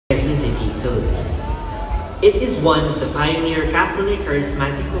Quezon City, Philippines. It is one of the pioneer Catholic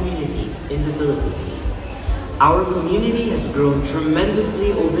Charismatic communities in the Philippines. Our community has grown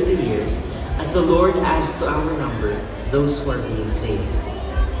tremendously over the years as the Lord adds to our number those who are being saved.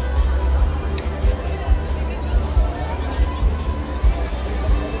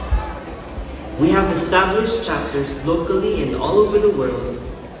 We have established chapters locally and all over the world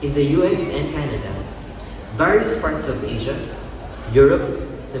in the US and Canada, various parts of Asia, Europe,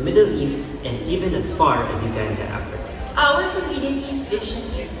 the Middle East, and even as far as Uganda, Africa. Our community's vision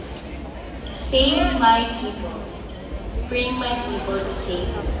is, save my people, bring my people to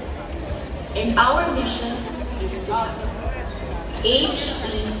safety. And our mission is to help.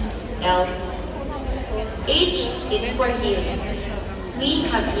 H-E-L-P. H is for healing. We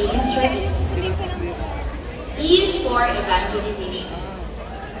have healing services. E is for evangelization.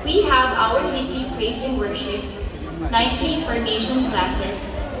 We have our weekly praise and worship, nightly formation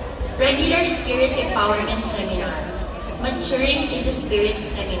classes, regular spirit empowerment seminar, maturing in the spirit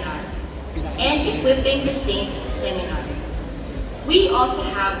seminar, and equipping the saints seminar. We also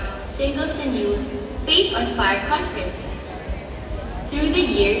have singles and youth faith on fire conferences. Through the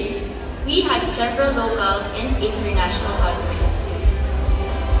years, we had several local and international conferences.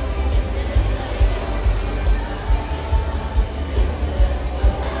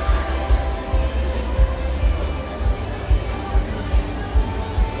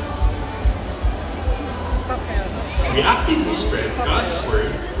 We actively spread God's Word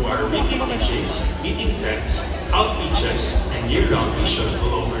through our weekly teachings, meeting events, outreaches, and year-round mission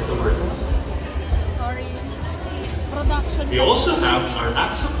all over the world. We also have our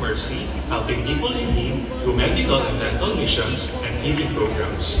Acts of Mercy, helping people in need through medical and dental missions and healing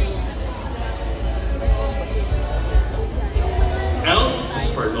programs. L is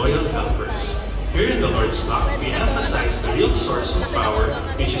for loyal helpers. Here in the Lord's Talk, we emphasize the real source of power,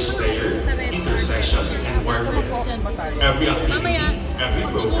 which is prayer, intercession, and warfare. Every activity, every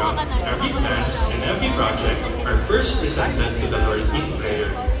program, every plans, and every project are first presented to the Lord in prayer.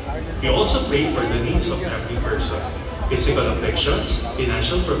 We also pray for the needs of every person: physical afflictions,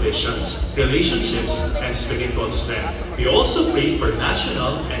 financial provisions, relationships, and spiritual strength. We also pray for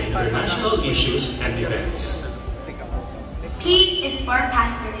national and international issues and events. P is for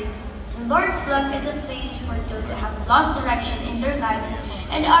pastoring. The Lord's Flock is a place for those who have lost direction in their lives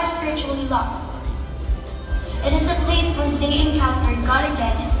and are spiritually lost. It is a place where they encounter God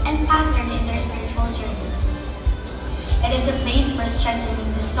again and pastored in their spiritual journey. It is a place for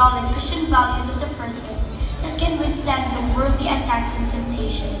strengthening the solid Christian values of the person that can withstand the worldly attacks and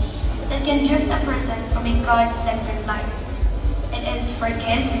temptations that can drift a person from a God-centered life. It is for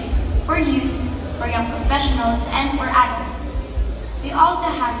kids, for youth, for young professionals, and for adults. We also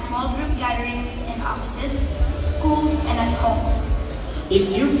have small group gatherings in offices, schools, and at homes.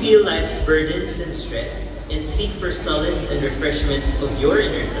 If you feel life's burdens and stress and seek for solace and refreshments of your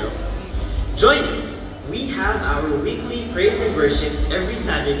inner self, join us. We have our weekly praise and worship every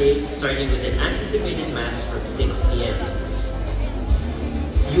Saturday, starting with an anticipated Mass from 6 p.m.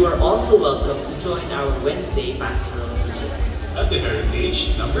 You are also welcome to join our Wednesday pastoral teachings At the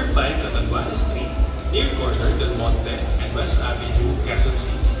Heritage, number 5 Catanduana Street, near corner Del Monte and West Avenue, Quezon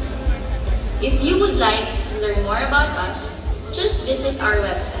City. If you would like to learn more about us, just visit our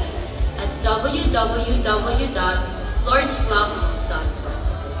website at www.lordsflock.com.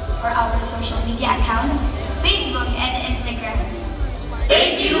 For our social media accounts, Facebook and Instagram.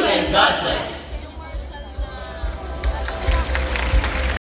 Thank you and God bless!